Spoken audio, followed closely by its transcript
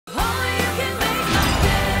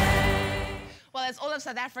as all of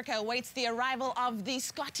South Africa awaits the arrival of the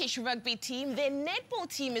Scottish rugby team, their netball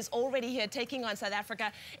team is already here taking on South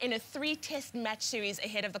Africa in a 3-test match series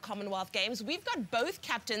ahead of the Commonwealth Games. We've got both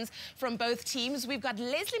captains from both teams. We've got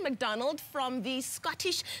Leslie McDonald from the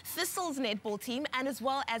Scottish Thistles netball team, and as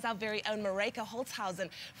well as our very own Marika Holtzhausen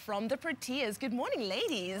from the Proteas. Good morning,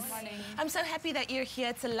 ladies. Good morning. I'm so happy that you're here.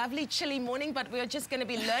 It's a lovely chilly morning, but we're just going to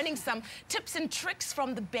be learning some tips and tricks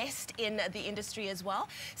from the best in the industry as well.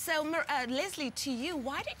 So, Leslie, to you,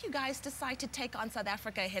 why did you guys decide to take on South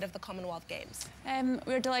Africa ahead of the Commonwealth Games?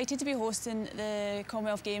 We're delighted to be hosting the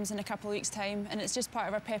Commonwealth Games in a couple of weeks' time, and it's just part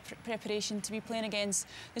of our preparation to be playing against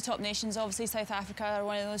the top nations. Obviously, South Africa are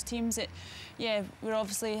one of those teams that, yeah, we're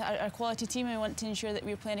obviously a quality team, and we want to ensure that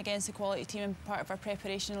we're playing against a quality team and part of our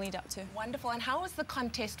preparation lead up to. Wonderful. And how was the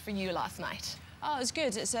contest for you last night? Oh, it's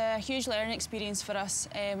good. It's a huge learning experience for us.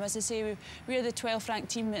 As I say, we're the 12th ranked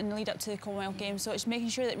team in the lead up to the Commonwealth Games, so it's making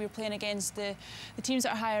sure that we're playing against the teams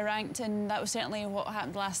that are higher ranked, and that was certainly what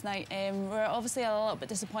happened last night. We're obviously a little bit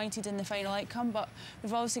disappointed in the final outcome, but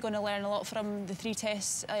we've obviously going to learn a lot from the 3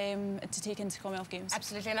 tests to take into Commonwealth Games.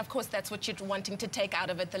 Absolutely, and of course that's what you're wanting to take out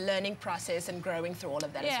of it, the learning process and growing through all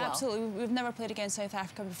of that as well. Yeah, absolutely. We've never played against South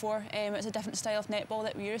Africa before. It's a different style of netball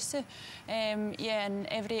that we're used to. Yeah, and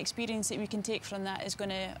every experience that we can take from that is going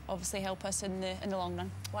to obviously help us in the long run.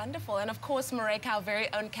 Wonderful. And of course, Marika, our very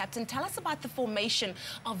own captain, tell us about the formation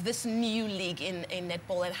of this new league in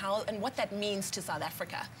netball and what that means to South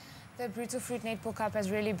Africa. The Brutal Fruit Netball Cup has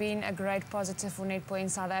really been a great positive for netball in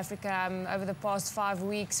South Africa. Over the past 5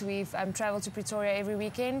 weeks, we've travelled to Pretoria every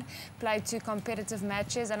weekend, played 2 competitive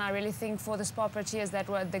matches, and I really think for the Spa Proteas that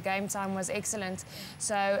the game time was excellent.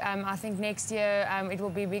 So I think next year it will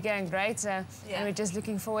be bigger and greater, and we're just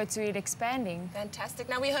looking forward to it expanding. Fantastic.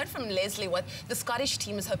 Now, we heard from Leslie what the Scottish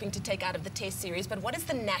team is hoping to take out of the Test series, but what is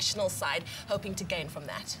the national side hoping to gain from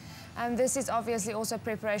that? This is obviously also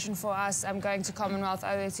preparation for us going to Commonwealth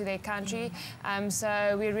over to their country.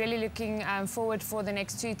 So we're really looking forward for the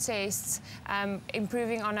next 2 tests,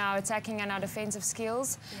 improving on our attacking and our defensive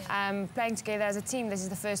skills, playing together as a team. This is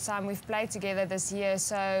the first time we've played together this year,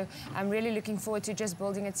 so I'm really looking forward to just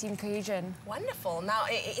building a team cohesion. Wonderful. Now,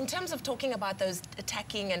 in terms of talking about those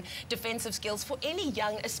attacking and defensive skills for any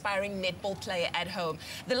young aspiring netball player at home,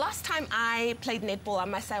 the last time I played netball, I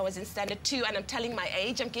must say I was in Standard 2, and I'm telling my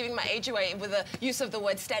age, I'm giving my age away with the use of the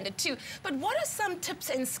word Standard 2. But what are some tips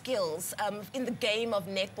and skills in the game of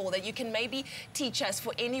netball that you can maybe teach us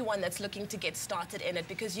for anyone that's looking to get started in it?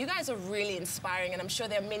 Because you guys are really inspiring, and I'm sure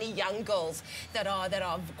there are many young girls that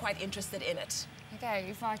are quite interested in it. Okay,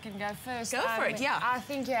 if I can go first. Go for it, yeah. I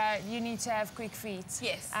think you need to have quick feet.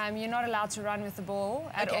 Yes. You're not allowed to run with the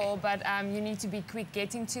ball at all, but you need to be quick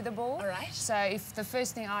getting to the ball. All right. So if the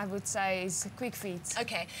first thing I would say is quick feet.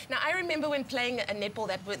 Okay. Now, I remember when playing a netball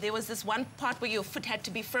that there was this one part where your foot had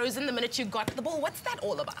to be frozen the minute you got the ball. What's that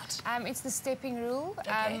all about? It's the stepping rule.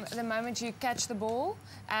 Okay. The moment you catch the ball,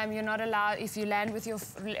 you're not allowed, if you land with your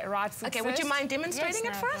right foot first. Would you mind demonstrating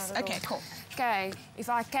it for us? Okay, cool. Okay, if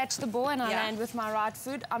I catch the ball and I land with my right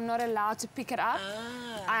foot, I'm not allowed to pick it up.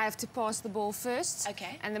 I have to pass the ball first.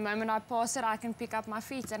 Okay. And the moment I pass it, I can pick up my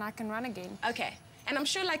feet and I can run again. Okay. And I'm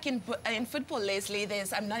sure, like in football, Leslie,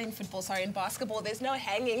 I'm not in football, sorry, in basketball, there's no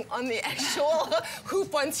hanging on the actual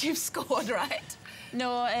hoop once you've scored, right?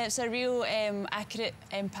 No, it's a real accurate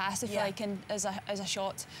pass, if you like, as a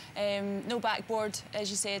shot. No backboard,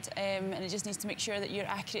 as you said, and it just needs to make sure that you're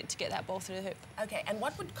accurate to get that ball through the hoop. Okay, and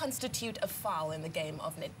what would constitute a foul in the game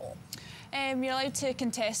of netball? You're allowed to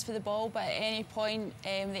contest for the ball, but at any point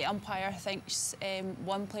the umpire thinks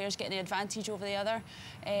one player's getting the advantage over the other,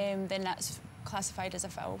 then that's classified as a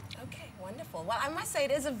foul. Okay, wonderful. Well, I must say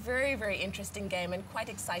it is a very, very interesting game and quite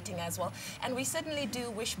exciting as well. And we certainly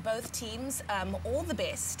do wish both teams all the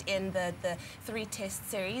best in the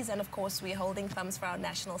 3-test series. And of course, we're holding thumbs for our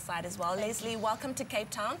national side as well. Leslie, welcome to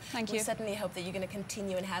Cape Town. Thank you. We certainly hope that you're going to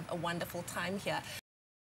continue and have a wonderful time here.